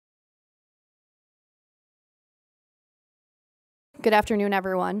Good afternoon,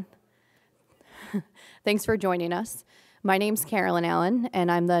 everyone. Thanks for joining us. My name's Carolyn Allen,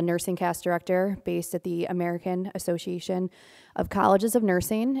 and I'm the NursingCAS Director based at the American Association of Colleges of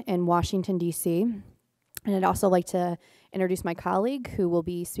Nursing in Washington, D.C. And I'd also like to introduce my colleague, who will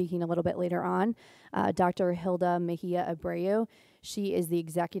be speaking a little bit later on, Dr. Hilda Meji Abreu. She is the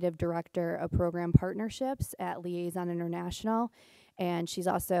Executive Director of Program Partnerships at Liaison International, and she's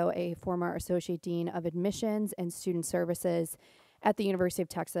also a former Associate Dean of Admissions and Student Services at the University of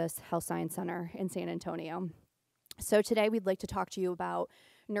Texas Health Science Center in San Antonio. So today we'd like to talk to you about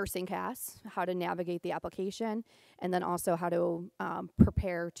NursingCAS, how to navigate the application, and then also how to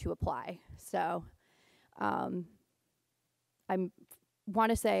prepare to apply. So I want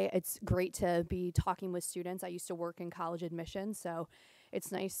to say it's great to be talking with students. I used to work in college admissions, so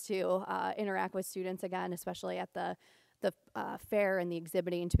it's nice to interact with students again, especially at the fair and the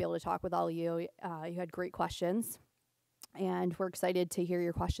exhibiting, to be able to talk with all of you. You had great questions, and we're excited to hear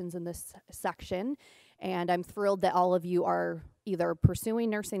your questions in this section. And I'm thrilled that all of you are either pursuing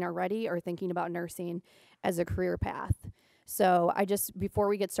nursing already or thinking about nursing as a career path. So before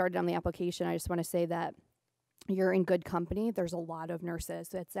we get started on the application, I just want to say that you're in good company. There's a lot of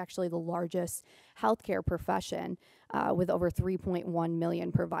nurses. It's actually the largest healthcare profession with over 3.1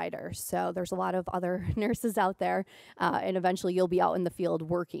 million providers. So there's a lot of other nurses out there, and eventually you'll be out in the field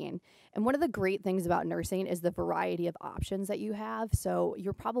working. And one of the great things about nursing is the variety of options that you have. So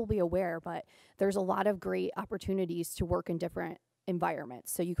you're probably aware, but there's a lot of great opportunities to work in different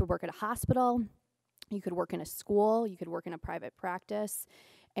environments. So you could work at a hospital, you could work in a school, you could work in a private practice.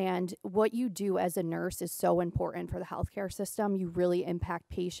 And what you do as a nurse is so important for the healthcare system. You really impact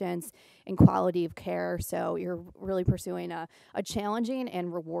patients and quality of care, so you're really pursuing a challenging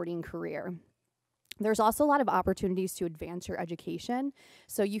and rewarding career. There's also a lot of opportunities to advance your education.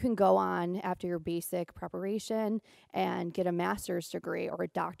 So you can go on after your basic preparation and get a master's degree or a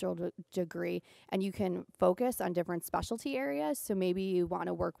doctoral degree, and you can focus on different specialty areas. So maybe you want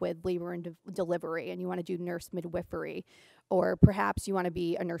to work with labor and delivery, and you want to do nurse midwifery, or perhaps you want to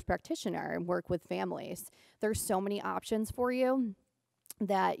be a nurse practitioner and work with families. There's so many options for you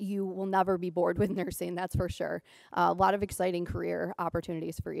that you will never be bored with nursing, that's for sure. A lot of exciting career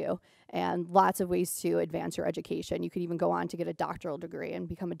opportunities for you and lots of ways to advance your education. You could even go on to get a doctoral degree and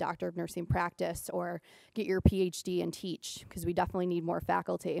become a doctor of nursing practice, or get your PhD and teach, because we definitely need more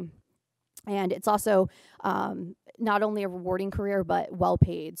faculty. And it's also not only a rewarding career, but well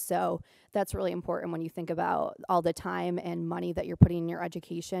paid. So that's really important when you think about all the time and money that you're putting in your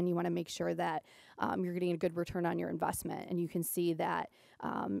education. You want to make sure that you're getting a good return on your investment. And you can see that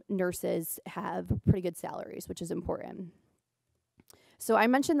nurses have pretty good salaries, which is important. So I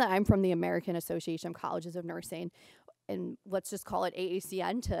mentioned that I'm from the American Association of Colleges of Nursing, and let's just call it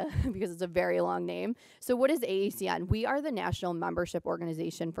AACN because it's a very long name. So what is AACN? We are the national membership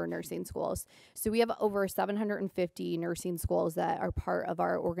organization for nursing schools. So we have over 750 nursing schools that are part of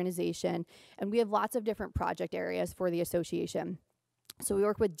our organization, and we have lots of different project areas for the association. So we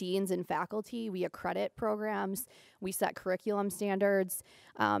work with deans and faculty, we accredit programs, we set curriculum standards,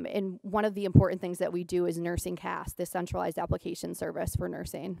 and one of the important things that we do is NursingCAS, the centralized application service for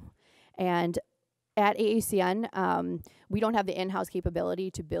nursing. And at AACN, we don't have the in-house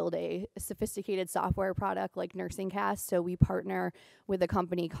capability to build a sophisticated software product like NursingCAS, so we partner with a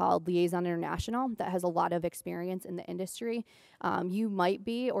company called Liaison International that has a lot of experience in the industry. You might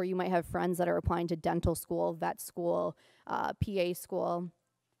be, or you might have friends that are applying to dental school, vet school, PA school,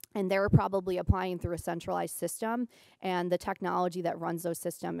 and they're probably applying through a centralized system, and the technology that runs those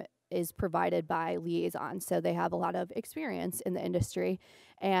systems is provided by Liaison, so they have a lot of experience in the industry.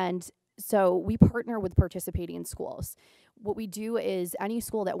 And so we partner with participating schools. What we do is any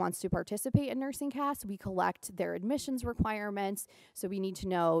school that wants to participate in NursingCAS, we collect their admissions requirements. So we need to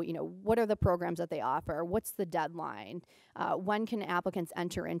know, what are the programs that they offer? What's the deadline? When can applicants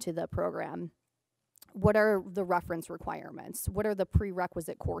enter into the program? What are the reference requirements? What are the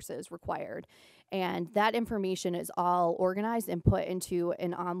prerequisite courses required? And that information is all organized and put into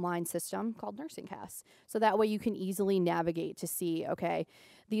an online system called NursingCAS. So that way you can easily navigate to see, okay,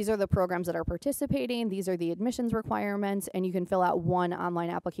 these are the programs that are participating, these are the admissions requirements, and you can fill out one online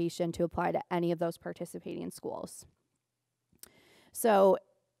application to apply to any of those participating schools. So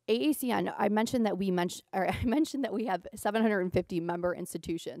AACN, I mentioned that we have 750 member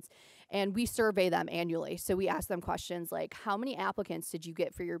institutions, and we survey them annually. So we ask them questions like, how many applicants did you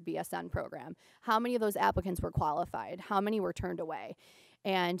get for your BSN program? How many of those applicants were qualified? How many were turned away?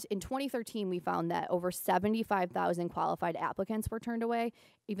 And in 2013, we found that over 75,000 qualified applicants were turned away,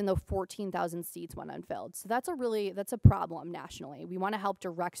 even though 14,000 seats went unfilled. So that's a problem nationally. We want to help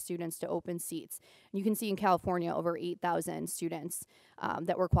direct students to open seats. And you can see in California, over 8,000 students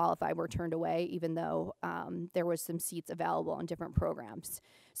that were qualified were turned away, even though there was some seats available in different programs.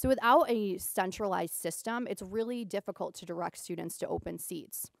 So without a centralized system, it's really difficult to direct students to open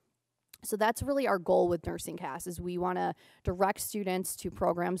seats. So that's really our goal with NursingCAS, is we want to direct students to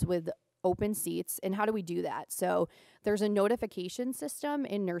programs with open seats. And how do we do that? So there's a notification system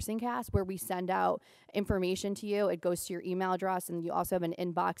in NursingCAS where we send out information to you. It goes to your email address, and you also have an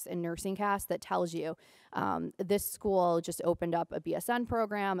inbox in NursingCAS that tells you this school just opened up a BSN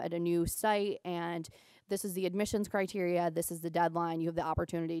program at a new site, and this is the admissions criteria, this is the deadline, you have the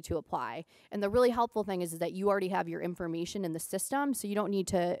opportunity to apply. And the really helpful thing is that you already have your information in the system, so you don't need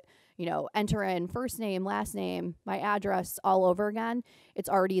to, enter in first name, last name, my address all over again. It's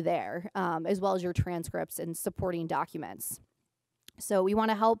already there, as well as your transcripts and supporting documents. So we want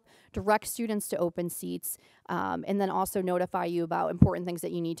to help direct students to open seats, and then also notify you about important things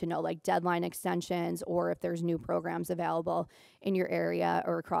that you need to know, like deadline extensions, or if there's new programs available in your area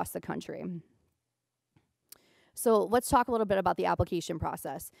or across the country. So let's talk a little bit about the application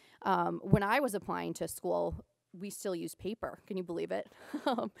process. When I was applying to school, we still use paper. Can you believe it?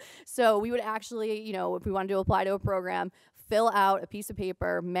 So we would actually, if we wanted to apply to a program, fill out a piece of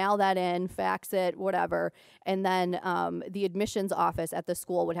paper, mail that in, fax it, whatever, and then the admissions office at the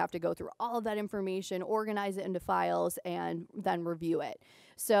school would have to go through all of that information, organize it into files, and then review it.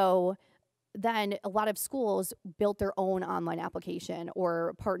 So then a lot of schools built their own online application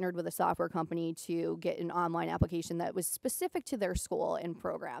or partnered with a software company to get an online application that was specific to their school and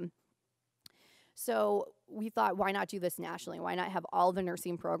program. So we thought, why not do this nationally? Why not have all the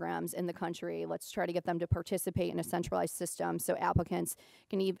nursing programs in the country? Let's try to get them to participate in a centralized system so applicants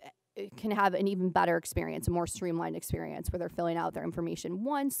can have an even better experience, a more streamlined experience, where they're filling out their information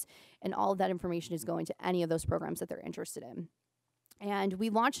once, and all of that information is going to any of those programs that they're interested in. And we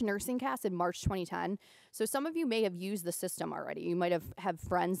launched NursingCAS in March 2010. So some of you may have used the system already. You might have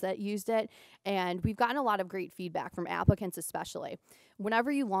friends that used it. And we've gotten a lot of great feedback from applicants especially. Whenever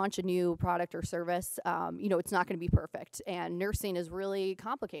you launch a new product or service, it's not going to be perfect. And nursing is really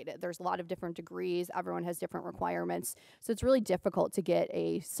complicated. There's a lot of different degrees. Everyone has different requirements. So it's really difficult to get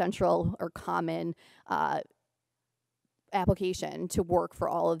a central or common application to work for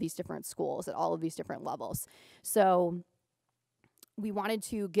all of these different schools at all of these different levels. So we wanted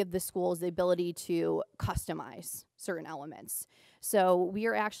to give the schools the ability to customize certain elements. So we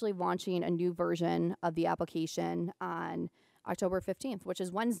are actually launching a new version of the application on October 15th, which is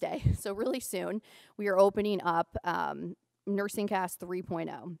Wednesday. So really soon, we are opening up NursingCAS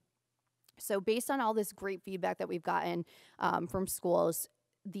 3.0. So based on all this great feedback that we've gotten from schools,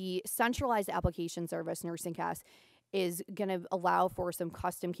 the centralized application service, NursingCAS, is going to allow for some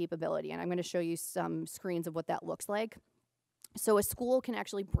custom capability. And I'm going to show you some screens of what that looks like. So a school can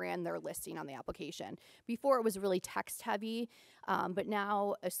actually brand their listing on the application. Before it was really text heavy, but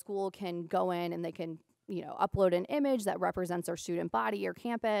now a school can go in and they can, upload an image that represents their student body or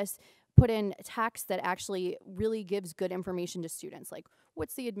campus, put in text that actually really gives good information to students, like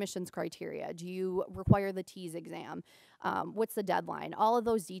what's the admissions criteria? Do you require the TEAS exam? What's the deadline? All of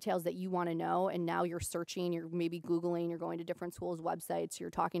those details that you want to know, and now you're searching, you're maybe Googling, you're going to different schools' websites, you're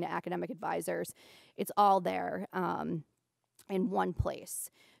talking to academic advisors. It's all there. In one place.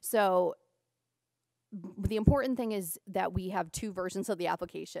 So the important thing is that we have two versions of the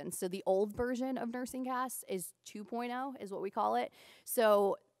application. So the old version of NursingCAS is 2.0 is what we call it.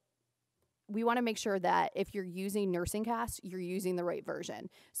 So we want to make sure that if you're using NursingCAS, you're using the right version.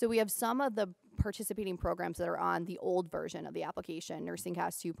 So we have some of the participating programs that are on the old version of the application,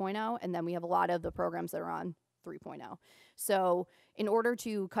 NursingCAS 2.0, and then we have a lot of the programs that are on 3.0. So in order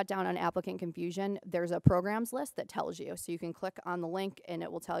to cut down on applicant confusion, there's a programs list that tells you. So you can click on the link and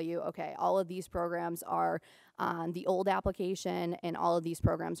it will tell you, okay, all of these programs are on the old application and all of these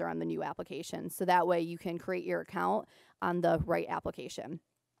programs are on the new application. So that way you can create your account on the right application.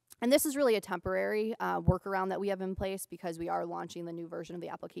 And this is really a temporary workaround that we have in place because we are launching the new version of the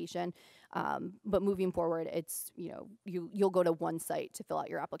application. But moving forward, it's, you'll go to one site to fill out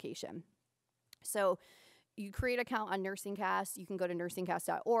your application. So you create an account on NursingCAS. You can go to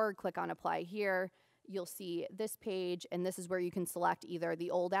nursingcas.org, click on apply here. You'll see this page, and this is where you can select either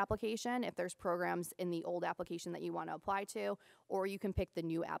the old application, if there's programs in the old application that you want to apply to, or you can pick the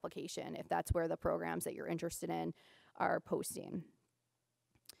new application if that's where the programs that you're interested in are posting.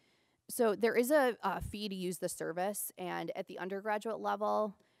 So there is a fee to use the service, and at the undergraduate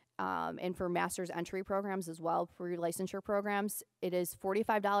level, And for master's entry programs as well, pre-licensure programs, it is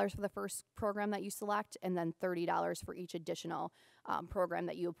 $45 for the first program that you select, and then $30 for each additional program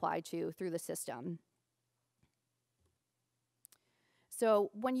that you apply to through the system.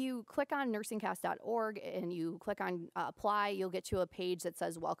 So when you click on nursingcas.org and you click on apply, you'll get to a page that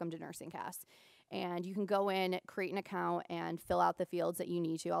says welcome to NursingCAS. And you can go in, create an account, and fill out the fields that you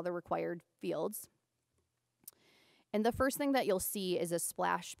need to, all the required fields. And the first thing that you'll see is a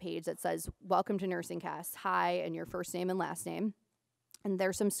splash page that says welcome to NursingCAS, hi, and your first name and last name. And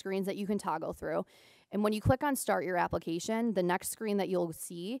there's some screens that you can toggle through. And when you click on start your application, the next screen that you'll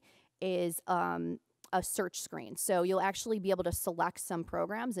see is a search screen. So you'll actually be able to select some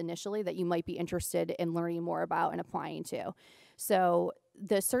programs initially that you might be interested in learning more about and applying to. So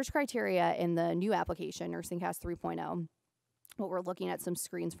the search criteria in the new application, NursingCAS 3.0, what we're looking at some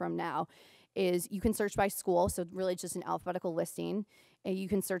screens from now, is you can search by school, so really just an alphabetical listing. And you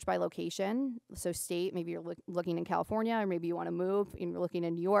can search by location, so state, maybe you're looking in California, or maybe you want to move and you're looking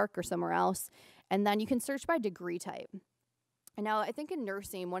in New York or somewhere else. And then you can search by degree type. And now I think in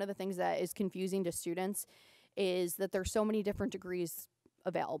nursing, one of the things that is confusing to students is that there's so many different degrees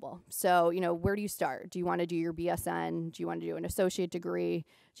available. So, you know, where do you start? Do you want to do your BSN? Do you want to do an associate degree?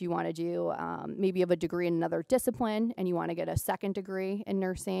 Do you want to do, maybe you have a degree in another discipline and you want to get a second degree in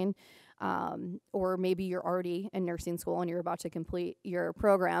nursing? Or maybe you're already in nursing school and you're about to complete your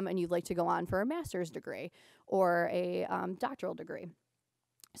program and you'd like to go on for a master's degree or a doctoral degree.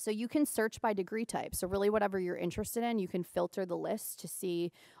 So you can search by degree type. So really whatever you're interested in, you can filter the list to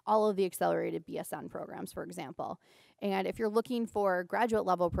see all of the accelerated BSN programs, for example. And if you're looking for graduate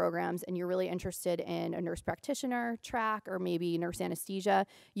level programs and you're really interested in a nurse practitioner track or maybe nurse anesthesia,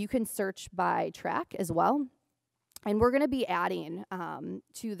 you can search by track as well. And we're going to be adding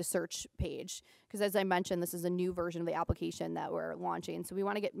to the search page because, as I mentioned, this is a new version of the application that we're launching. So we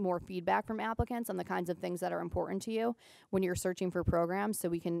want to get more feedback from applicants on the kinds of things that are important to you when you're searching for programs so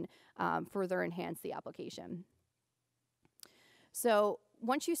we can further enhance the application. So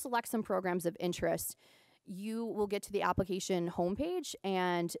once you select some programs of interest, you will get to the application homepage,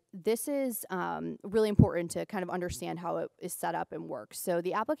 and this is really important to kind of understand how it is set up and works. So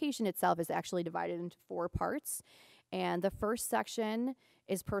the application itself is actually divided into 4 parts, and the first section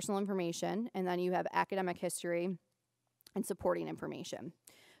is personal information, and then you have academic history and supporting information.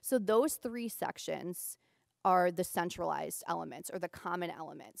 So those 3 sections are the centralized elements or the common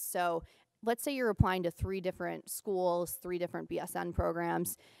elements. So let's say you're applying to 3 different schools, 3 different BSN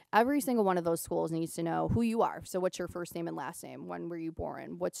programs. Every single one of those schools needs to know who you are. So what's your first name and last name? When were you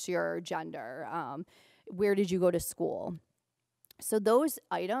born? What's your gender? Where did you go to school? So those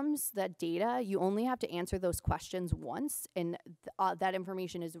items, that data, you only have to answer those questions once, and that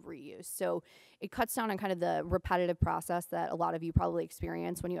information is reused. So it cuts down on kind of the repetitive process that a lot of you probably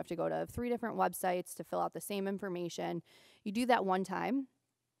experience when you have to go to 3 different websites to fill out the same information. You do that one time.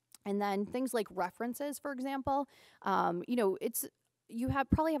 And then things like references, for example, you know, you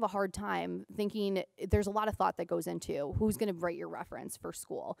probably have a hard time thinking. There's a lot of thought that goes into who's going to write your reference for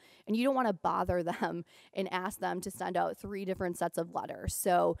school. And you don't want to bother them and ask them to send out 3 different sets of letters.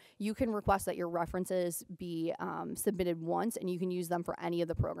 So you can request that your references be submitted once, and you can use them for any of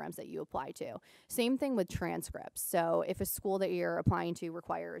the programs that you apply to. Same thing with transcripts. So if a school that you're applying to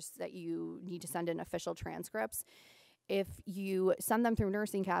requires that you need to send in official transcripts, if you send them through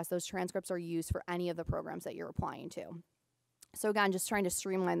NursingCAS, those transcripts are used for any of the programs that you're applying to. So again, just trying to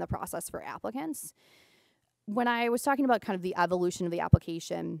streamline the process for applicants. When I was talking about kind of the evolution of the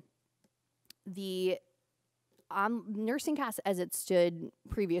application, the NursingCAS as it stood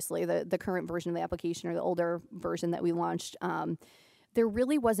previously, the current version of the application or the older version that we launched, there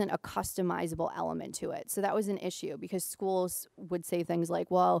really wasn't a customizable element to it. So that was an issue because schools would say things like,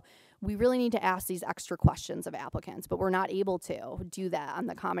 well, we really need to ask these extra questions of applicants, but we're not able to do that on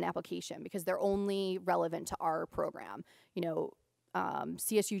the common application because they're only relevant to our program. You know,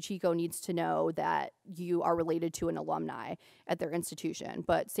 CSU Chico needs to know that you are related to an alumni at their institution,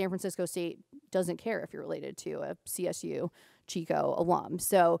 but San Francisco State doesn't care if you're related to a CSU Chico alum.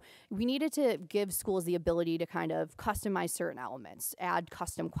 So we needed to give schools the ability to kind of customize certain elements, add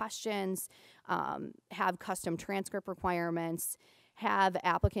custom questions, have custom transcript requirements, have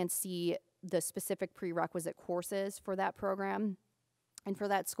applicants see the specific prerequisite courses for that program and for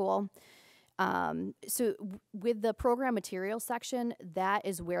that school. So with the program materials section, that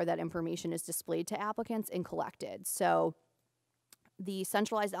is where that information is displayed to applicants and collected. So The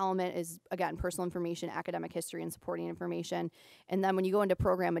centralized element is, again, personal information, academic history, and supporting information. And then when you go into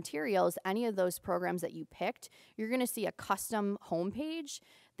program materials, any of those programs that you picked, you're going to see a custom homepage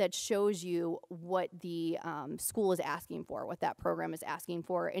that shows you what the school is asking for, what that program is asking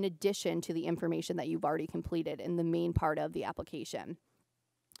for, in addition to the information that you've already completed in the main part of the application.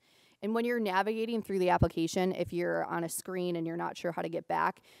 And when you're navigating through the application, if you're on a screen and you're not sure how to get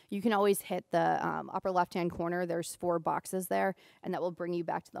back, you can always hit the upper left-hand corner. There's 4 boxes there, and that will bring you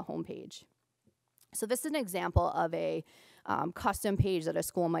back to the home page. So this is an example of a custom page that a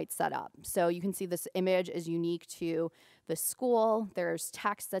school might set up. So you can see this image is unique to the school. There's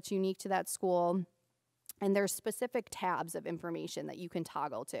text that's unique to that school. And there's specific tabs of information that you can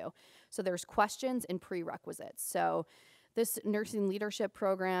toggle to. So there's questions and prerequisites. So this nursing leadership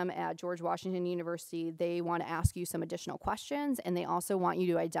program at George Washington University, they want to ask you some additional questions, and they also want you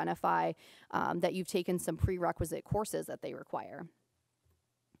to identify that you've taken some prerequisite courses that they require.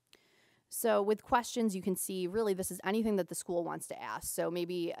 So with questions, you can see really this is anything that the school wants to ask. So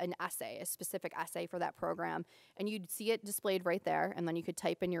maybe an essay, a specific essay for that program, and you'd see it displayed right there, and then you could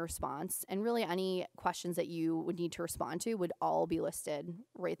type in your response. And really any questions that you would need to respond to would all be listed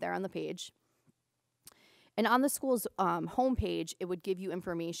right there on the page. And on the school's homepage, it would give you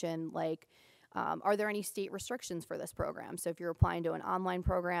information like, are there any state restrictions for this program? So if you're applying to an online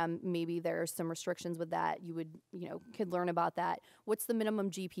program, maybe there's some restrictions with that. You would, could learn about that. What's the minimum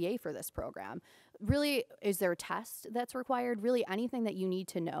GPA for this program? Really, is there a test that's required? Really, anything that you need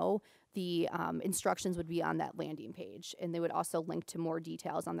to know, the instructions would be on that landing page, and they would also link to more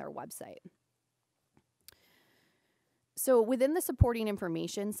details on their website. So within the supporting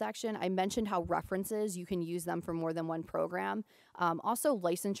information section, I mentioned how references, you can use them for more than one program. Also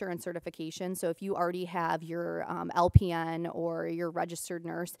licensure and certification. So if you already have your LPN or your registered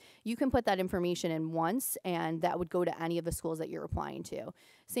nurse, you can put that information in once, and that would go to any of the schools that you're applying to.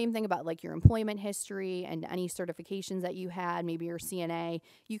 Same thing about like your employment history and any certifications that you had, maybe your CNA.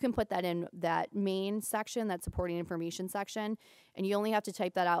 You can put that in that main section, that supporting information section, and you only have to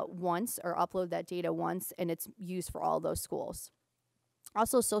type that out once or upload that data once, and it's used for all those schools.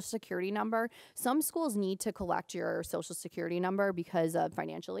 Also, social security number. Some schools need to collect your social security number because of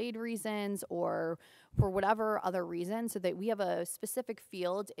financial aid reasons or for whatever other reason, so that we have a specific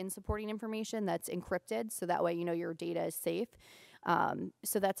field in supporting information that's encrypted, so that way your data is safe.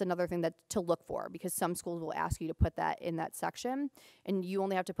 So that's another thing that to look for, because some schools will ask you to put that in that section, and you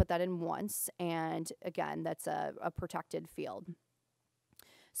only have to put that in once, and again, that's a protected field.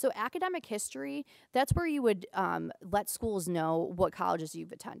 So academic history, that's where you would let schools know what colleges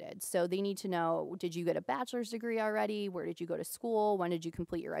you've attended. So they need to know, did you get a bachelor's degree already? Where did you go to school? When did you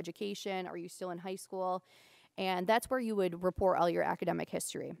complete your education? Are you still in high school? And that's where you would report all your academic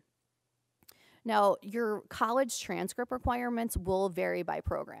history. Now, your college transcript requirements will vary by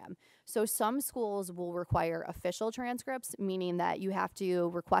program. So some schools will require official transcripts, meaning that you have to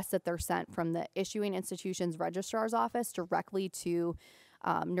request that they're sent from the issuing institution's registrar's office directly to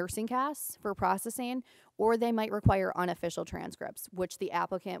NursingCAS for processing, or they might require unofficial transcripts, which the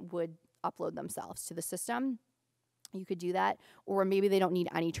applicant would upload themselves to the system. You could do that, or maybe they don't need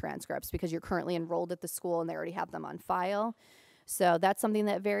any transcripts because you're currently enrolled at the school and they already have them on file. So that's something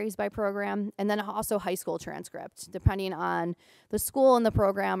that varies by program. And then also high school transcript. Depending on the school and the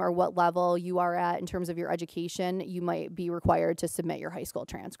program or what level you are at in terms of your education, you might be required to submit your high school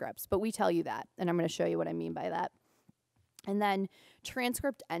transcripts. But we tell you that, and I'm going to show you what I mean by that. And then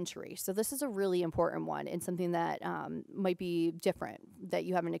transcript entry. So this is a really important one and something that might be different, that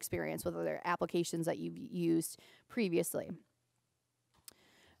you haven't experienced with other applications that you've used previously.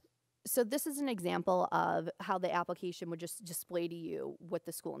 So this is an example of how the application would just display to you what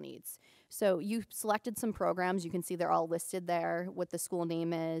the school needs. So you've selected some programs. You can see they're all listed there, what the school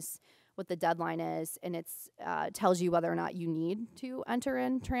name is, what the deadline is, and it tells you whether or not you need to enter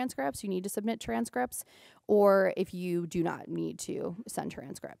in transcripts, you need to submit transcripts, or if you do not need to send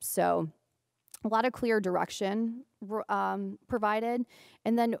transcripts. So a lot of clear direction provided.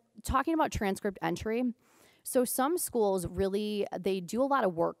 And then talking about transcript entry, so some schools really, they do a lot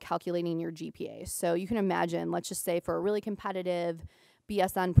of work calculating your GPA. So you can imagine, let's just say for a really competitive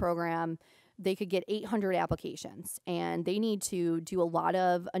BSN program, they could get 800 applications, and they need to do a lot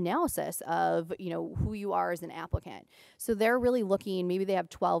of analysis of, who you are as an applicant. So they're really looking, maybe they have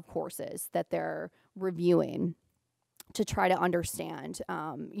 12 courses that they're reviewing to try to understand,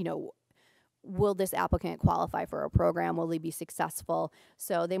 will this applicant qualify for a program? Will they be successful?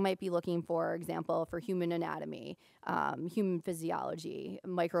 So they might be looking, for example, for human anatomy, human physiology,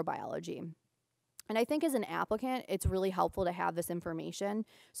 microbiology. And I think as an applicant, it's really helpful to have this information.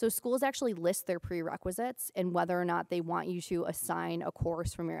 So schools actually list their prerequisites and whether or not they want you to assign a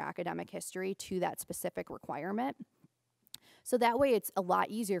course from your academic history to that specific requirement. So that way it's a lot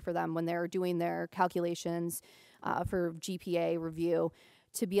easier for them when they're doing their calculations for GPA review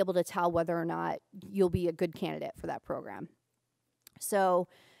to be able to tell whether or not you'll be a good candidate for that program. So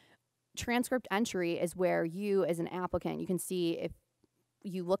transcript entry is where you as an applicant, you can see if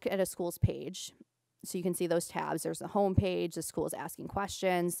you look at a school's page, so you can see those tabs. There's a home page, the school is asking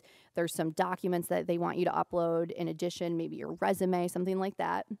questions, there's some documents that they want you to upload in addition, maybe your resume, something like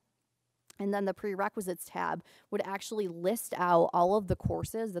that. And then the prerequisites tab would actually list out all of the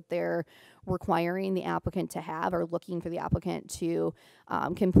courses that they're requiring the applicant to have or looking for the applicant to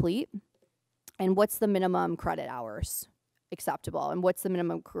complete. And what's the minimum credit hours acceptable, and what's the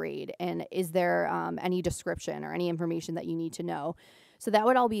minimum grade, and is there any description or any information that you need to know. So that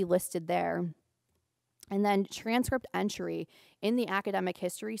would all be listed there. And then transcript entry, in the academic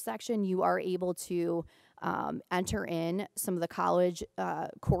history section, you are able to enter in some of the college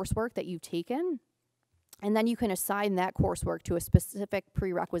coursework that you've taken, and then you can assign that coursework to a specific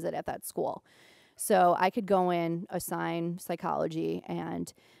prerequisite at that school. So I could go in, assign psychology,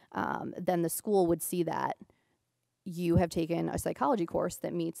 and then the school would see that you have taken a psychology course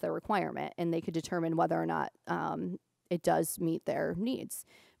that meets their requirement, and they could determine whether or not it does meet their needs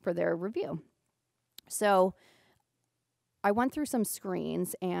for their review. So I went through some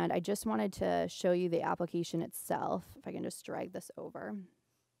screens, and I just wanted to show you the application itself. If I can just drag this over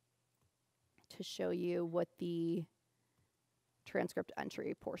to show you what the transcript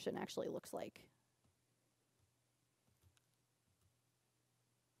entry portion actually looks like.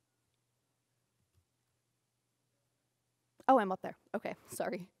 Oh, I'm up there. Okay,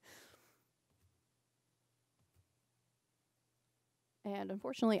 sorry. And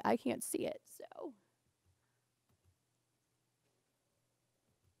unfortunately, I can't see it, so.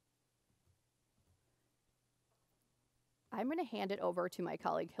 I'm going to hand it over to my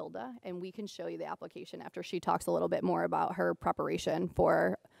colleague Hilda, and we can show you the application after she talks a little bit more about her preparation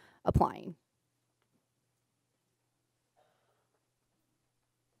for applying.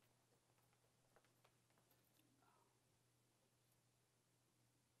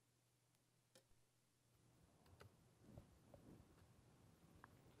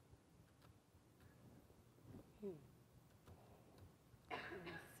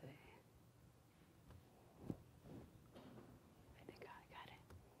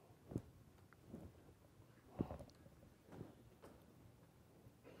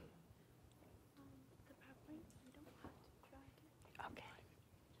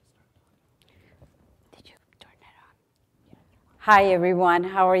 Hi, everyone.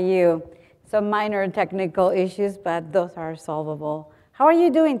 How are you? Some minor technical issues, but those are solvable. How are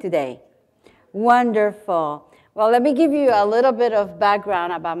you doing today? Wonderful. Well, let me give you a little bit of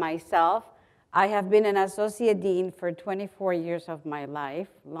background about myself. I have been an associate dean for 24 years of my life,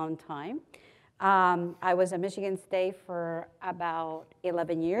 long time. I was at Michigan State for about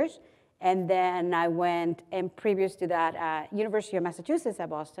 11 years, and then I went, and previous to that, at University of Massachusetts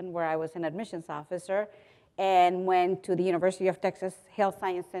at Boston, where I was an admissions officer, and went to the University of Texas Health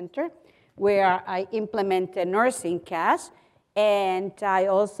Science Center, where I implemented NursingCAS, and I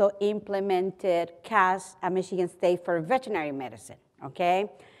also implemented CAS at Michigan State for veterinary medicine, okay?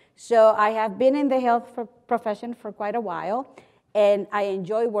 So I have been in the health profession for quite a while, and I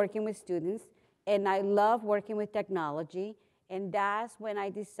enjoy working with students, and I love working with technology, and that's when I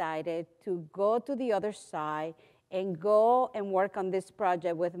decided to go to the other side and go and work on this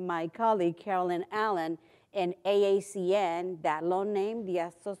project with my colleague, Carolyn Allen, and AACN, that long name, the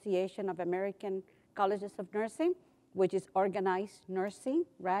Association of American Colleges of Nursing, which is organized nursing,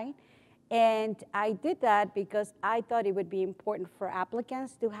 right? And I did that because I thought it would be important for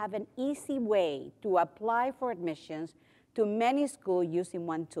applicants to have an easy way to apply for admissions to many schools using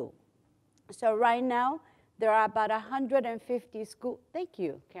one tool. So right now, there are about 150 schools. Thank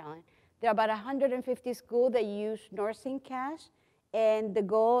you, Carolyn. There are about 150 schools that use NursingCAS, and the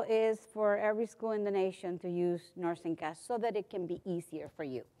goal is for every school in the nation to use NursingCAS so that it can be easier for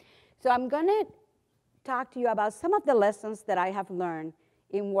you. So I'm gonna talk to you about some of the lessons that I have learned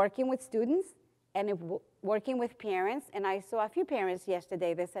in working with students and working with parents. And I saw a few parents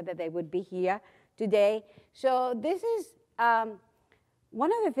yesterday that said that they would be here today. So this is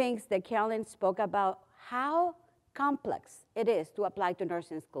one of the things that Carolyn spoke about, how complex it is to apply to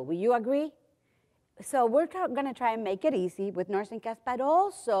nursing school. Will you agree? So we're going to try and make it easy with NursingCAS, but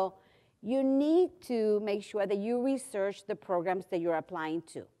also you need to make sure that you research the programs that you're applying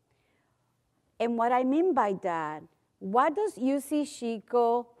to. And what I mean by that, What does UC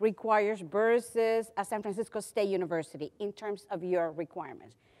Chico requires versus a San Francisco State University in terms of your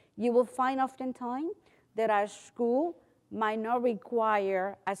requirements? You will find oftentimes that a school might not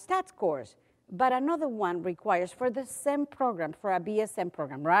require a stats course, but another one requires for the same program, for a BSM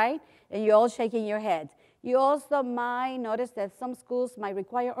program, right? And you're all shaking your heads. You also might notice that some schools might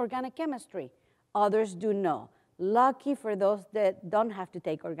require organic chemistry. Others do not. Lucky for those that don't have to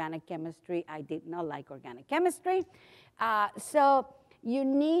take organic chemistry. I did not like organic chemistry. So you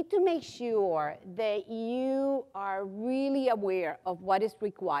need to make sure that you are really aware of what is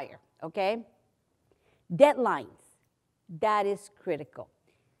required, okay? Deadlines, that is critical.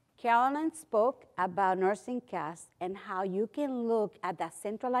 Carolyn spoke about NursingCAS and how you can look at that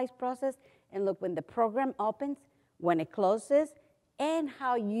centralized process and look when the program opens, when it closes, and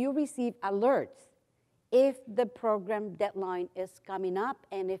how you receive alerts if the program deadline is coming up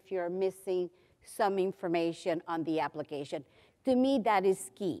and if you're missing some information on the application. To me, that is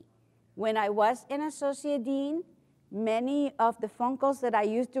key. When I was an associate dean, many of the phone calls that I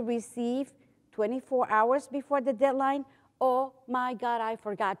used to receive 24 hours before the deadline, oh my God, I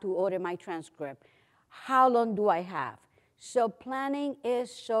forgot to order my transcript. How long do I have? So planning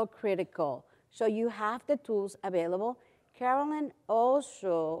is so critical. So you have the tools available. Carolyn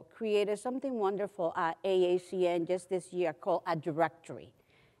also created something wonderful at AACN just this year called a directory.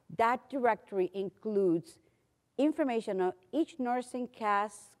 That directory includes information on each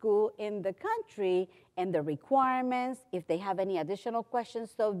NursingCAS school in the country and the requirements, if they have any additional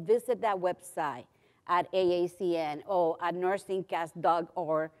questions. So visit that website at AACN or at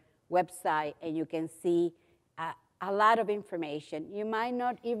nursingcas.org website, and you can see a lot of information. You might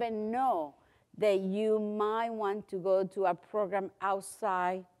not even know that you might want to go to a program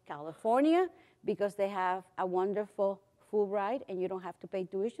outside California because they have a wonderful full ride and you don't have to pay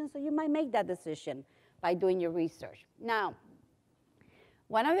tuition, so you might make that decision by doing your research. Now,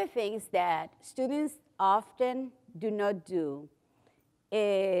 one of the things that students often do not do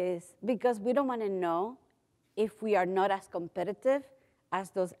is because we don't want to know if we are not as competitive as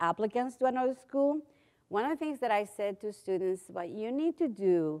those applicants to another school. One of the things that I said to students, what you need to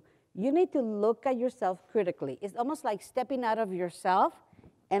do, you need to look at yourself critically. It's almost like stepping out of yourself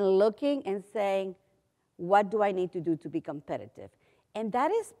and looking and saying, what do I need to do to be competitive? And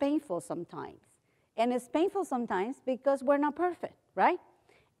that is painful sometimes. And it's painful sometimes because we're not perfect, right?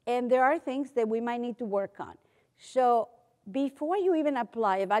 And there are things that we might need to work on. So before you even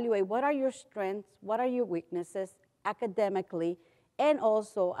apply, evaluate what are your strengths, what are your weaknesses academically, and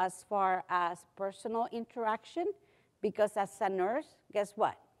also as far as personal interaction, because as a nurse, guess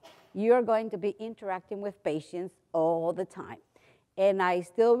what? You're going to be interacting with patients all the time. And I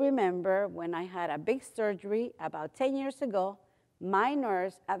still remember when I had a big surgery about 10 years ago, my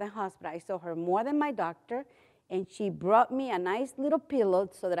nurse at the hospital, I saw her more than my doctor, and she brought me a nice little pillow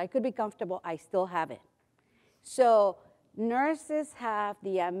so that I could be comfortable. I still have it. So nurses have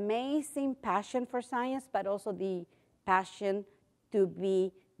the amazing passion for science, but also the passion to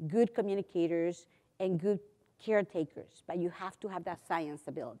be good communicators and good caretakers, but you have to have that science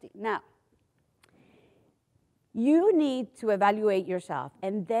ability. Now, you need to evaluate yourself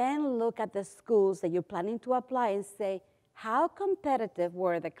and then look at the schools that you're planning to apply and say, how competitive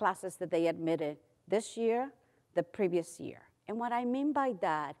were the classes that they admitted this year, the previous year? And what I mean by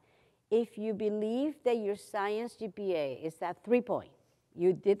that, if you believe that your science GPA is at 3 point,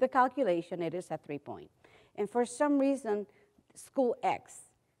 you did the calculation, it is at 3 point. And for some reason, school X,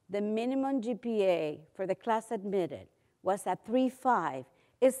 the minimum GPA for the class admitted was at 3.5,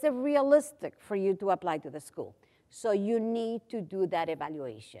 it's realistic for you to apply to the school. So you need to do that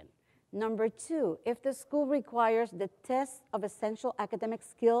evaluation. Number two, if the school requires the test of essential academic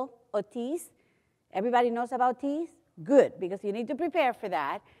skill, or TEAS, everybody knows about TEAS? Good, because you need to prepare for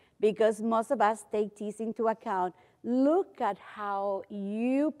that, because most of us take TEAS into account. Look at how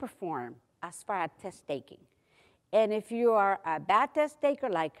you perform as far as test taking. And if you are a bad test taker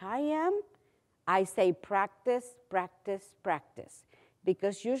like I am, I say practice, practice, practice.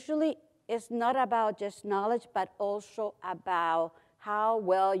 Because usually it's not about just knowledge, but also about how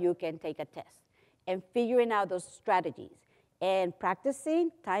well you can take a test and figuring out those strategies. And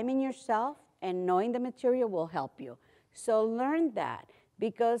practicing, timing yourself, and knowing the material will help you. So learn that,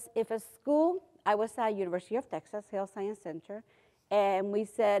 because if a school, I was at University of Texas Health Science Center, and we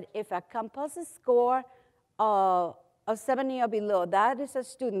said if a composite score of 70 or below, that is a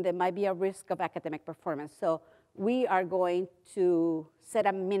student that might be at risk of academic performance. So we are going to set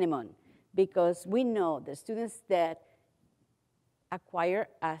a minimum, because we know the students that acquire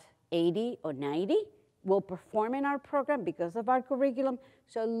a 80 or 90, will perform in our program because of our curriculum.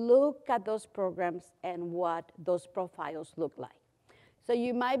 So look at those programs and what those profiles look like. So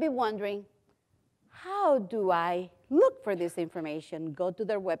you might be wondering, how do I look for this information? Go to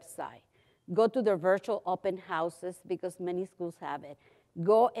their website. Go to their virtual open houses because many schools have it.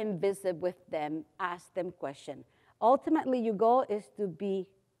 Go and visit with them, ask them questions. Ultimately, your goal is to be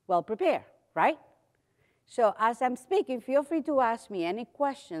well prepared, right? So as I'm speaking, feel free to ask me any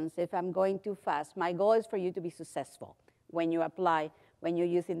questions if I'm going too fast. My goal is for you to be successful when you apply, when you're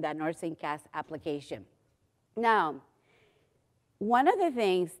using that NursingCAS application. Now, one of the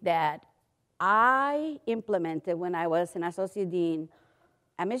things that I implemented when I was an associate dean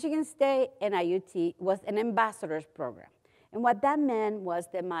at Michigan State and IUT was an ambassadors program. And what that meant was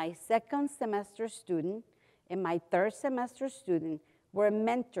that my second semester student and my third semester student were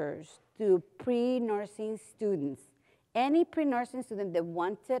mentors to pre-nursing students. Any pre-nursing student that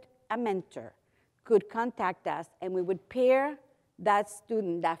wanted a mentor could contact us, and we would pair that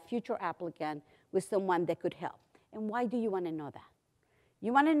student, that future applicant, with someone that could help. And why do you want to know that?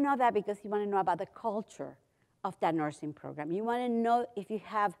 You want to know that because you want to know about the culture of that nursing program. You want to know if you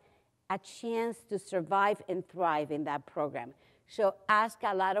have a chance to survive and thrive in that program. So ask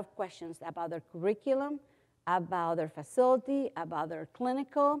a lot of questions about their curriculum, about their facility, about their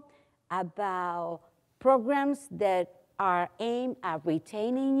clinical, about programs that are aimed at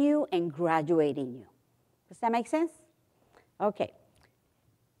retaining you and graduating you. Does that make sense? Okay.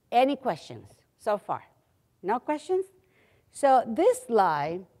 Any questions so far? No questions? So this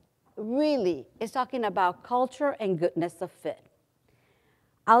slide really is talking about culture and goodness of fit.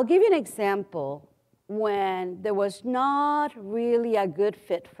 I'll give you an example when there was not really a good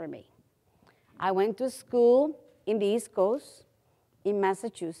fit for me. I went to school in the East Coast, in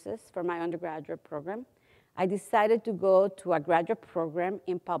Massachusetts, for my undergraduate program. I decided to go to a graduate program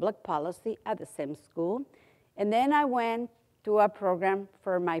in public policy at the same school. And then I went to a program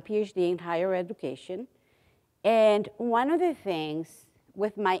for my PhD in higher education. And one of the things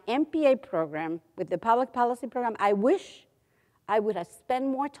with my MPA program, with the public policy program, I wish I would have spent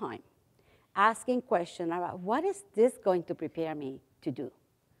more time asking questions about what is this going to prepare me to do?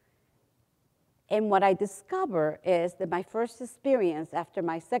 And what I discovered is that my first experience after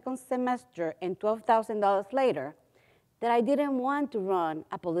my second semester and $12,000 later, that I didn't want to run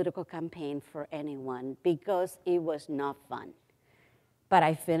a political campaign for anyone because it was not fun. But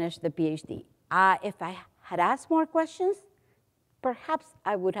I finished the PhD. If I had asked more questions, perhaps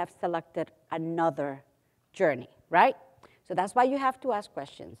I would have selected another journey, right? So that's why you have to ask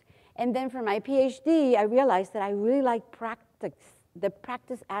questions. And then for my PhD, I realized that I really like the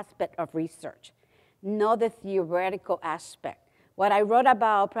practice aspect of research, not the theoretical aspect. What I wrote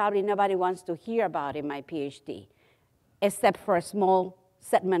about, probably nobody wants to hear about in my PhD, except for a small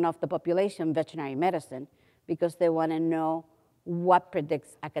segment of the population, veterinary medicine, because they want to know what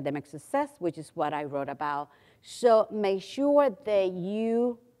predicts academic success, which is what I wrote about. So make sure that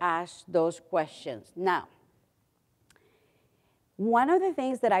you ask those questions. Now, one of the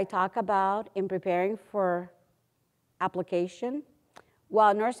things that I talk about in preparing for application,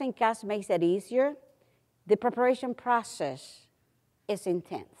 while NursingCAS makes it easier, the preparation process is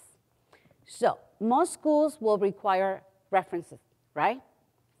intense. So most schools will require references, right?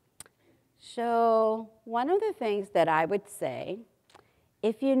 So one of the things that I would say,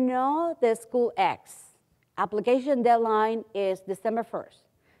 if you know the school X, application deadline is December 1st,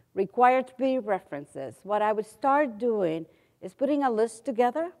 required to be references, what I would start doing is putting a list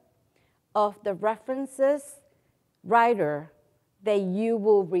together of the references writer that you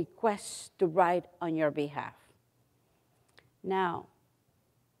will request to write on your behalf. Now,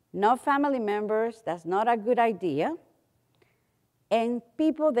 no family members, that's not a good idea. And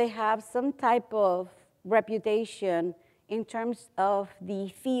people, they have some type of reputation in terms of the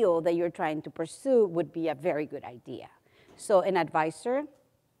field that you're trying to pursue would be a very good idea. So an advisor,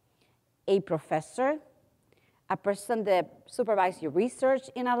 a professor, a person that supervises your research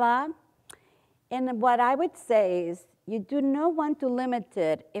in a lab. And what I would say is you do not want to limit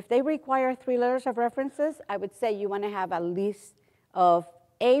it. If they require 3 letters of references, I would say you want to have a list of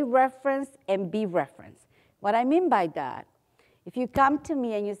A reference and B reference. What I mean by that, if you come to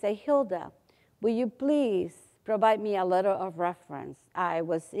me and you say, Hilda, will you please provide me a letter of reference? I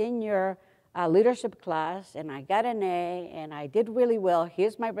was in your leadership class and I got an A and I did really well.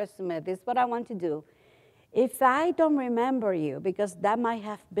 Here's my resume. This is what I want to do. If I don't remember you, because that might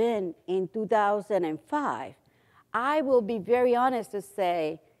have been in 2005, I will be very honest to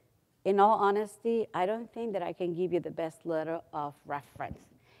say, in all honesty, I don't think that I can give you the best letter of reference.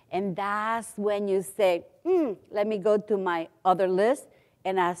 And that's when you say, let me go to my other list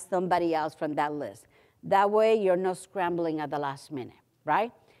and ask somebody else from that list. That way you're not scrambling at the last minute,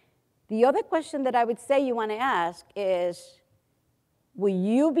 right? The other question that I would say you want to ask is, will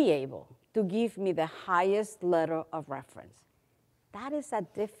you be able to give me the highest letter of reference? That is a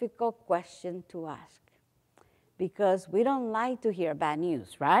difficult question to ask because we don't like to hear bad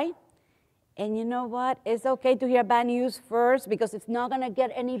news, right? And you know what? It's okay to hear bad news first because it's not going to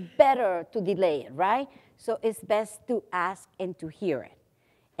get any better to delay it, right? So it's best to ask and to hear it.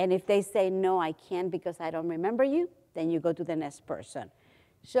 And if they say, no, I can't because I don't remember you, then you go to the next person.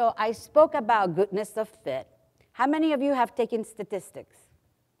 So I spoke about goodness of fit. How many of you have taken statistics?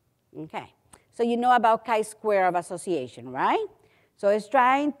 Okay. So you know about chi-square of association, right? So it's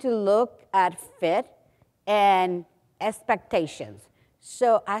trying to look at fit and expectations.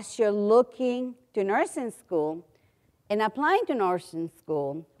 So as you're looking to nursing school and applying to nursing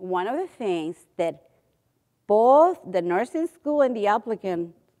school, one of the things that both the nursing school and the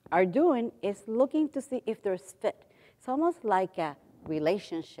applicant are doing is looking to see if there's fit. It's almost like a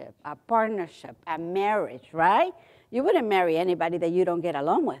relationship, a partnership, a marriage, right? You wouldn't marry anybody that you don't get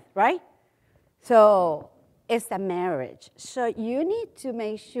along with, right? So it's a marriage. So you need to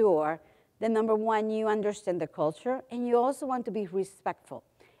make sure that, number one, you understand the culture, and you also want to be respectful.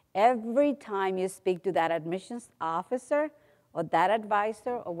 Every time you speak to that admissions officer or that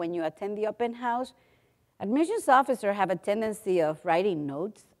advisor, or when you attend the open house, admissions officers have a tendency of writing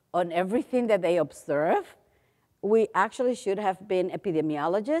notes on everything that they observe. We actually should have been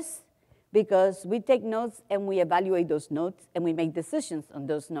epidemiologists because we take notes and we evaluate those notes and we make decisions on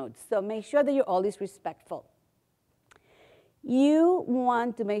those notes. So make sure that you're always respectful. You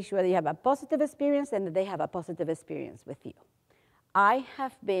want to make sure that you have a positive experience and that they have a positive experience with you. I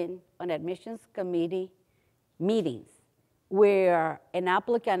have been on admissions committee meetings where an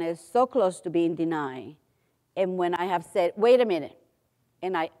applicant is so close to being denied, and when I have said, wait a minute,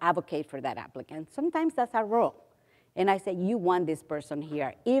 and I advocate for that applicant, sometimes that's our role. And I say, you want this person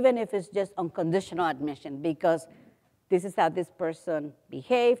here, even if it's just unconditional admission, because this is how this person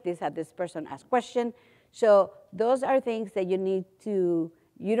behaved, this is how this person asked questions. So those are things that you need to,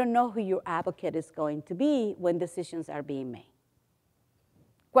 you don't know who your advocate is going to be when decisions are being made.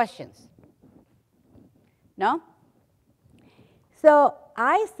 Questions? No? So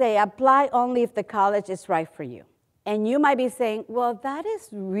I say apply only if the college is right for you. And you might be saying, well, that is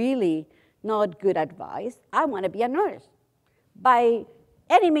really not good advice. I want to be a nurse by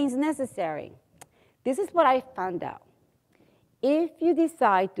any means necessary. This is what I found out. If you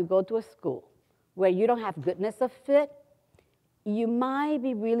decide to go to a school where you don't have goodness of fit, you might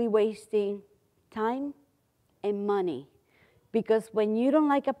be really wasting time and money. Because when you don't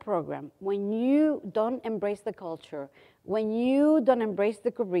like a program, when you don't embrace the culture, when you don't embrace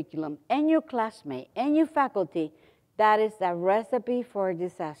the curriculum and your classmate and your faculty, that is a recipe for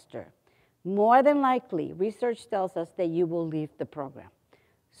disaster. More than likely, research tells us that you will leave the program.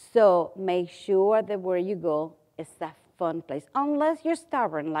 So make sure that where you go is a fun place, unless you're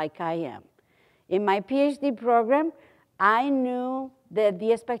stubborn like I am. In my PhD program, I knew that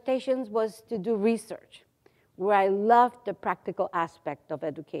the expectations was to do research, where I loved the practical aspect of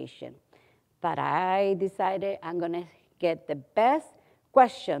education. But I decided I'm going to get the best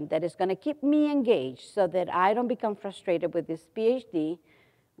question that is going to keep me engaged so that I don't become frustrated with this PhD,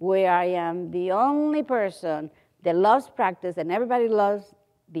 where I am the only person that loves practice and everybody loves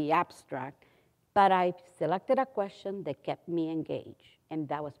the abstract. But I selected a question that kept me engaged, and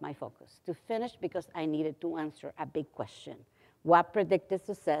that was my focus, to finish because I needed to answer a big question. What predicted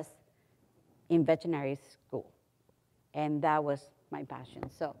success in veterinary school? And that was my passion.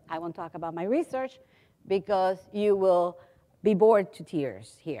 So I won't talk about my research because you will be bored to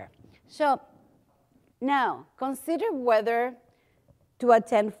tears here. So now, consider whether to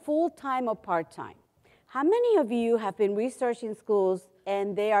attend full-time or part-time. How many of you have been researching schools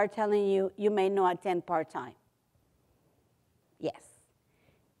and they are telling you you may not attend part-time? Yes.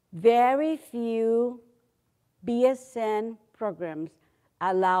 Very few BSN programs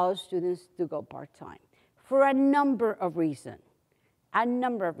allow students to go part-time for a number of reasons. A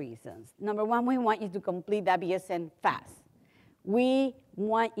number of reasons. Number one, we want you to complete that BSN fast. We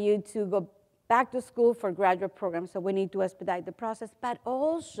want you to go back to school for graduate programs, so we need to expedite the process, but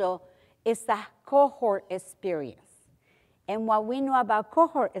also it's a cohort experience. And what we know about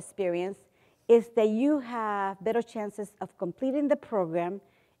cohort experience is that you have better chances of completing the program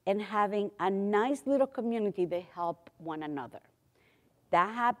and having a nice little community that help one another.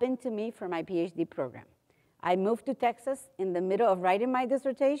 That happened to me for my PhD program. I moved to Texas in the middle of writing my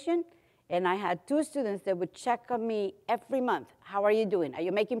dissertation, and I had 2 students that would check on me every month. How are you doing? Are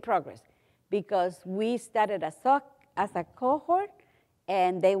you making progress? Because we started as a cohort,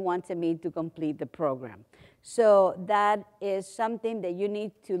 and they wanted me to complete the program. So that is something that you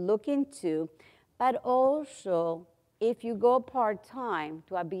need to look into. But also, if you go part-time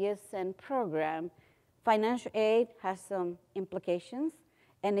to a BSN program, financial aid has some implications.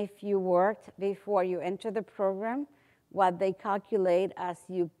 And if you worked before you enter the program, what they calculate as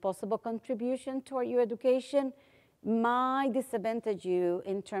your possible contribution toward your education might disadvantage you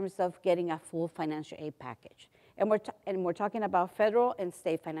in terms of getting a full financial aid package. And we're talking about federal and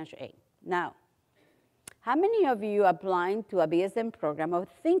state financial aid. Now, how many of you applying to a BSN program or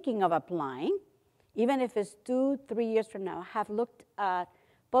thinking of applying, even if it's 2-3 years from now, have looked at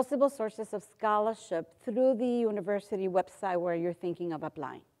possible sources of scholarship through the university website where you're thinking of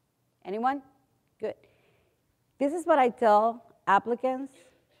applying? Anyone? Good. This is what I tell applicants.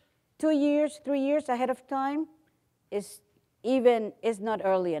 2 years, 3 years ahead of time is not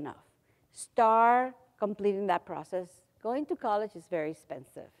early enough. Start completing that process. Going to college is very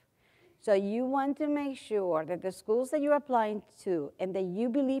expensive. So you want to make sure that the schools that you're applying to and that you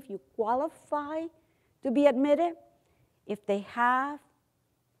believe you qualify to be admitted, if they have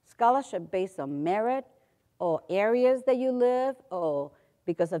scholarship based on merit or areas that you live or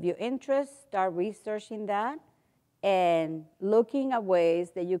because of your interest, start researching that and looking at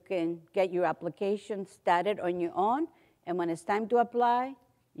ways that you can get your application started on your own, and when it's time to apply,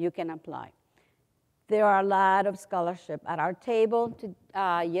 you can apply. There are a lot of scholarship. At our table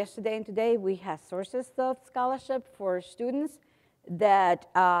yesterday and today, we have sources of scholarship for students that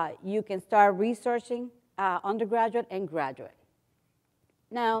you can start researching, undergraduate and graduate.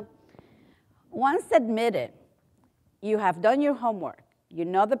 Now, once admitted, you have done your homework. You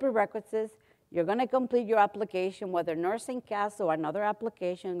know the prerequisites. You're going to complete your application, whether NursingCAS or another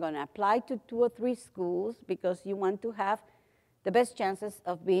application. You're going to apply to 2 or 3 schools because you want to have the best chances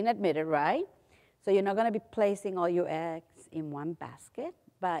of being admitted, right? So you're not going to be placing all your eggs in one basket,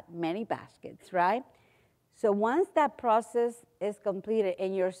 but many baskets, right? So once that process is completed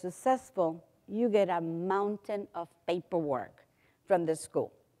and you're successful, you get a mountain of paperwork from the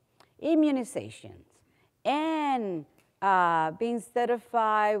school. Immunizations and being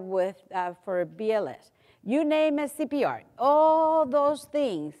certified for BLS. You name it, CPR. All those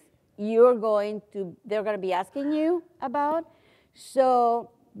things they're going to be asking you about.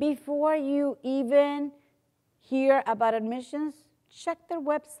 So before you even hear about admissions, check their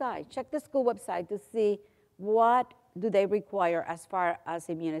website, check the school website to see what do they require as far as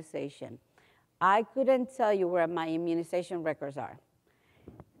immunization. I couldn't tell you where my immunization records are.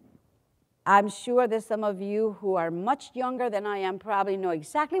 I'm sure that some of you who are much younger than I am probably know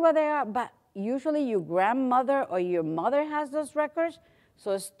exactly what they are, but usually your grandmother or your mother has those records,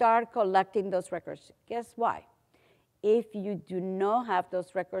 so start collecting those records. Guess why? If you do not have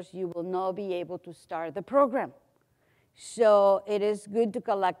those records, you will not be able to start the program. So it is good to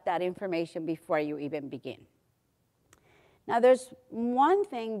collect that information before you even begin. Now, there's one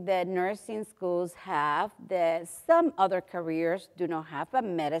thing that nursing schools have that some other careers do not have, but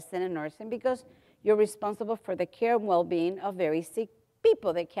medicine and nursing, because you're responsible for the care and well-being of very sick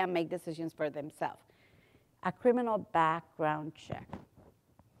people that can't make decisions for themselves. A criminal background check.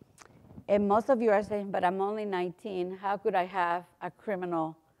 And most of you are saying, but I'm only 19, how could I have a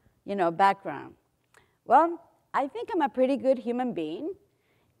criminal, background? Well, I think I'm a pretty good human being.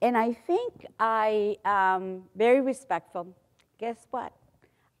 And I think I am very respectful. Guess what?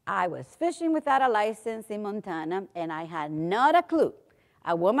 I was fishing without a license in Montana, and I had not a clue.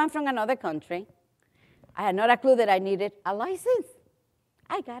 A woman from another country, I had not a clue that I needed a license.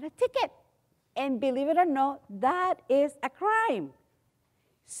 I got a ticket. And believe it or not, that is a crime.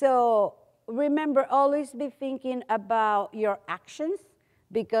 So remember, always be thinking about your actions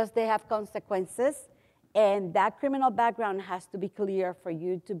because they have consequences. And that criminal background has to be clear for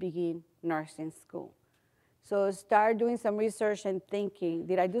you to begin nursing school. So start doing some research and thinking,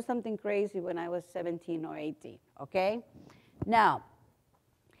 did I do something crazy when I was 17 or 18, okay? Now,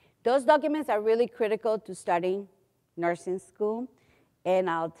 those documents are really critical to starting nursing school. And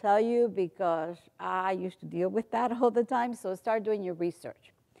I'll tell you because I used to deal with that all the time, so start doing your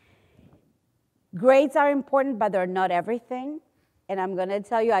research. Grades are important, but they're not everything. And I'm going to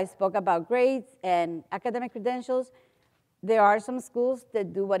tell you, I spoke about grades and academic credentials. There are some schools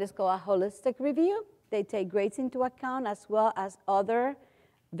that do what is called a holistic review. They take grades into account as well as other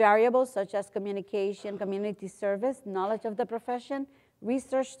variables such as communication, community service, knowledge of the profession.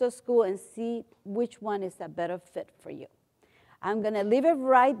 Research the school and see which one is a better fit for you. I'm going to leave it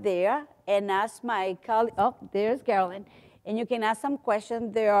right there and ask my colleague. Oh, there's Carolyn. And you can ask some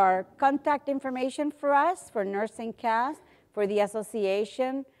questions. There are contact information for us, for NursingCAS, for the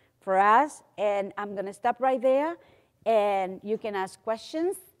association, for us, and I'm going to stop right there. and you can ask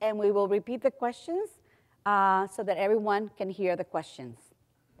questions, and we will repeat the questions so that everyone can hear the questions.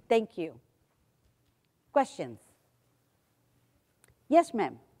 Thank you. Questions? Yes,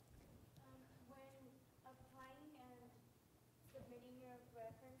 ma'am. When applying and submitting your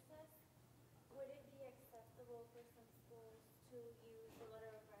references, would it be acceptable for some schools to use a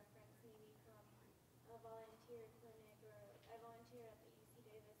letter of reference maybe from a volunteer clinic, or I volunteer at the UC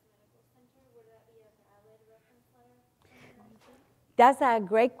Davis Medical Center? Would that be a valid reference letter? That's a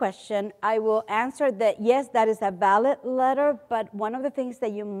great question. I will answer that yes, that is a valid letter, but one of the things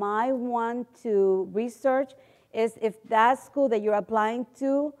that you might want to research is if that school that you're applying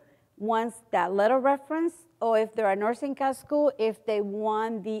to wants that letter reference, or if they're a NursingCAS school, if they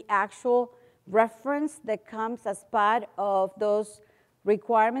want the actual reference that comes as part of those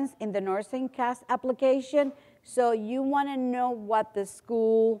requirements in the NursingCAS application. So you want to know what the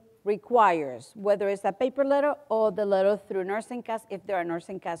school requires, whether it's a paper letter or the letter through NursingCAS if they're a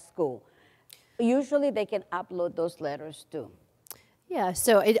NursingCAS school. Usually they can upload those letters too. Yeah,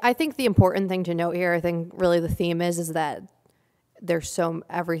 so I think the important thing to note here, I think really the theme is that there's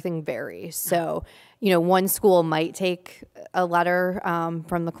everything varies. So, one school might take a letter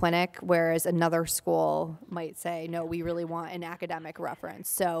from the clinic, whereas another school might say, no, we really want an academic reference.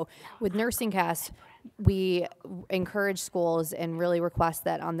 So with NursingCAS, we encourage schools and really request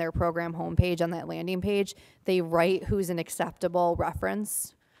that on their program homepage, on that landing page, they write who's an acceptable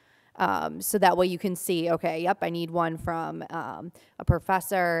reference. So that way you can see, okay, yep, I need one from a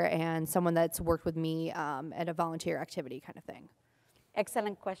professor and someone that's worked with me at a volunteer activity kind of thing.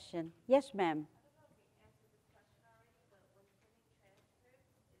 Excellent question. Yes, ma'am.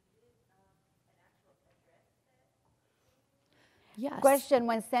 Yes. Question,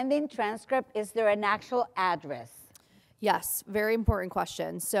 when sending transcript, is there an actual address? Yes, very important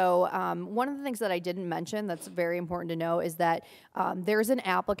question. So one of the things that I didn't mention that's very important to know is that there's an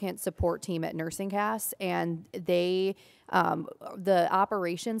applicant support team at NursingCAS, and they, the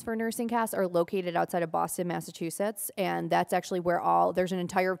operations for NursingCAS are located outside of Boston, Massachusetts, and that's actually where there's an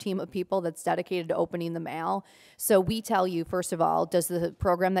entire team of people that's dedicated to opening the mail. So we tell you, first of all, does the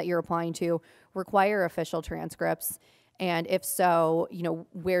program that you're applying to require official transcripts? And if so,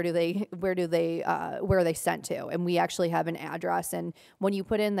 where are they sent to? And we actually have an address. And when you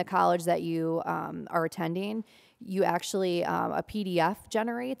put in the college that you are attending, you actually, a PDF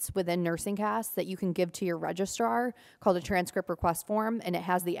generates within NursingCAS that you can give to your registrar called a transcript request form, and it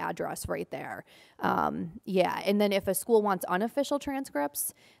has the address right there. Yeah, and then if a school wants unofficial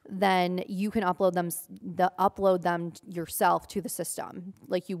transcripts, then you can upload them yourself to the system,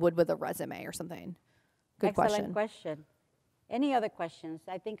 like you would with a resume or something. Good Excellent question. Any other questions?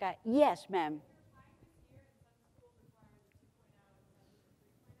 Yes, ma'am.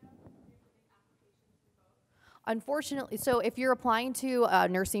 Unfortunately, so if you're applying to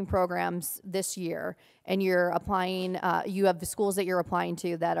nursing programs this year and you're applying, you have the schools that you're applying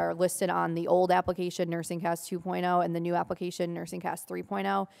to that are listed on the old application, NursingCAS 2.0, and the new application, NursingCAS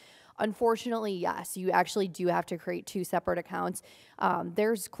 3.0. Unfortunately, yes, you actually do have to create two separate accounts.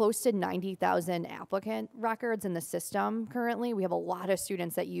 There's close to 90,000 applicant records in the system currently. We have a lot of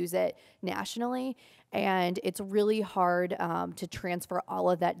students that use it nationally, and it's really hard to transfer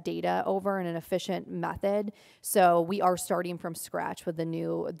all of that data over in an efficient method. So we are starting from scratch with the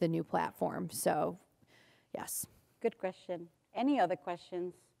new platform. So, yes. Good question. Any other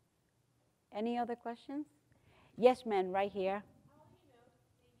questions? Any other questions? Yes, ma'am, right here.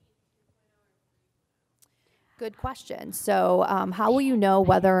 Good question. So how will you know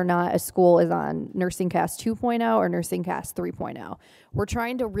whether or not a school is on NursingCAS 2.0 or NursingCAS 3.0? We're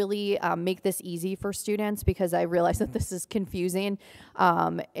trying to really make this easy for students because I realize that this is confusing,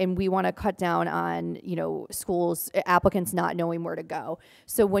 and we want to cut down on applicants not knowing where to go.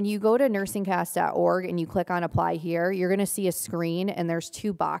 So when you go to nursingcas.org and you click on apply here, you're going to see a screen, and there's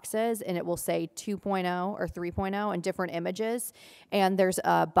two boxes, and it will say 2.0 or 3.0 and different images, and there's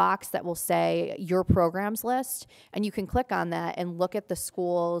a box that will say your programs list, and you can click on that and look at the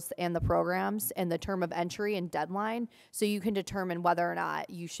schools and the programs and the term of entry and deadline, so you can determine whether or not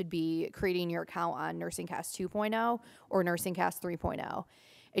you should be creating your account on NursingCAS 2.0 or NursingCAS 3.0.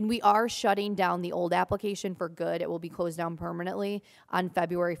 And we are shutting down the old application for good. It will be closed down permanently on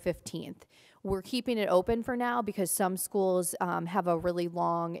February 15th. We're keeping it open for now because some schools have a really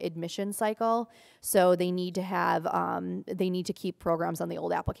long admission cycle, so they need to keep programs on the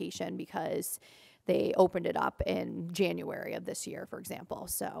old application because they opened it up in January of this year, for example.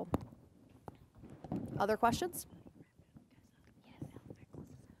 So, other questions?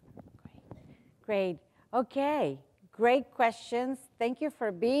 Great. Okay. Great questions. Thank you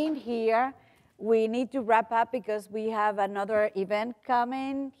for being here. We need to wrap up because we have another event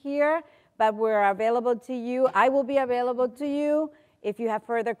coming here, but we're available to you. I will be available to you if you have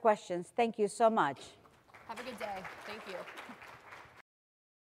further questions. Thank you so much. Have a good day. Thank you.